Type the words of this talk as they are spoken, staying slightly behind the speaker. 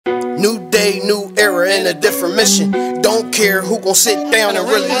New day, new era, and a different mission. Don't care who gon' sit down and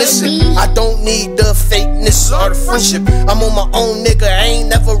really listen. I don't need the fakeness or the friendship. I'm on my own, nigga, I ain't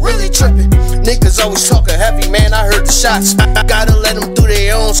never really trippin'. Niggas always talking heavy, man, I heard the shots. I gotta let them do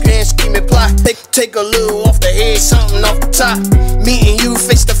their own scan, scheme, and plot. Take a little off the head, something off the top. Meeting you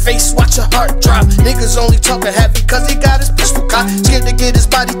face to face, watch your heart drop. Niggas only talking heavy cause he got his pistol cocked. Scared to get his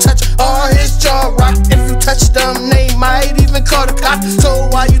body touched or his jaw rock. If you touch them, they might even call the cops. So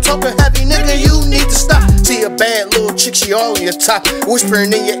why you talking heavy, nigga, you need to stop. See a bad little chick, she all in your top,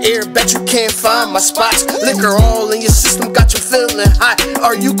 whispering in your ear, bet you can't find my spots. Liquor all in your system, got you feeling hot.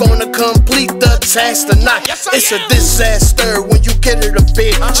 Are you gonna complete the task or not? It's a disaster when you get her to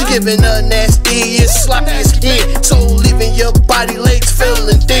bed. She giving a nasty, it's sloppy as head. So leaving your body legs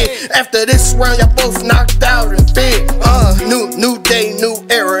feeling dead. After this round, y'all both knocked out in bed. New day, new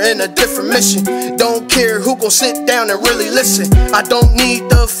era, and a different mission. Don't care who gon' sit down and really listen. I don't need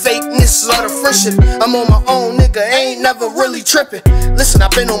the fakeness or the friendship. I'm on my own, nigga, ain't never really trippin'. Listen,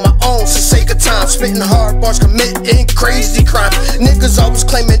 I've been on my own since sake of time, spitting hard bars, committing crazy crime. Niggas always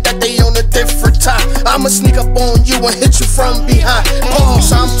claiming that they on a different time. I'ma sneak up on you and hit you from behind.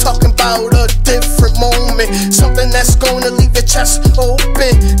 Pause, I'm talking about a different moment, something that's gonna leave your chest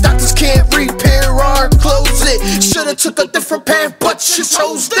open. Doctors can't repair or close it. Should've took a different path, but you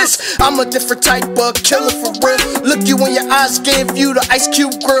chose this. I'm a different type of killer for real. Look you in your eyes, gave you the Ice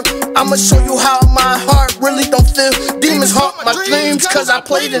Cube grill. I'ma show you how my heart really don't feel. Demons haunt my dreams cause I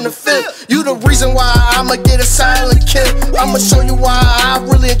played in the field. You the reason why I'ma get a silent kill. I'ma show you why I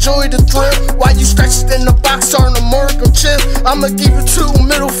really enjoy the thrill. Why you stretched in the box or in the morgue or chill. I'ma give you 2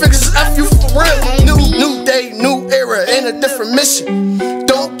 middle fingers, F you for real. New day, new era, and a different mission.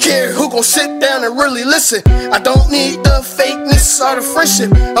 Don't care who gon' sit down and really listen. I don't need the fakeness or the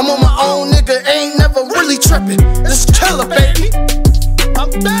friendship. I'm on my own, nigga, ain't never really trippin'. It's Killa, baby. I'm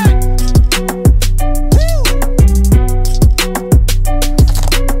back.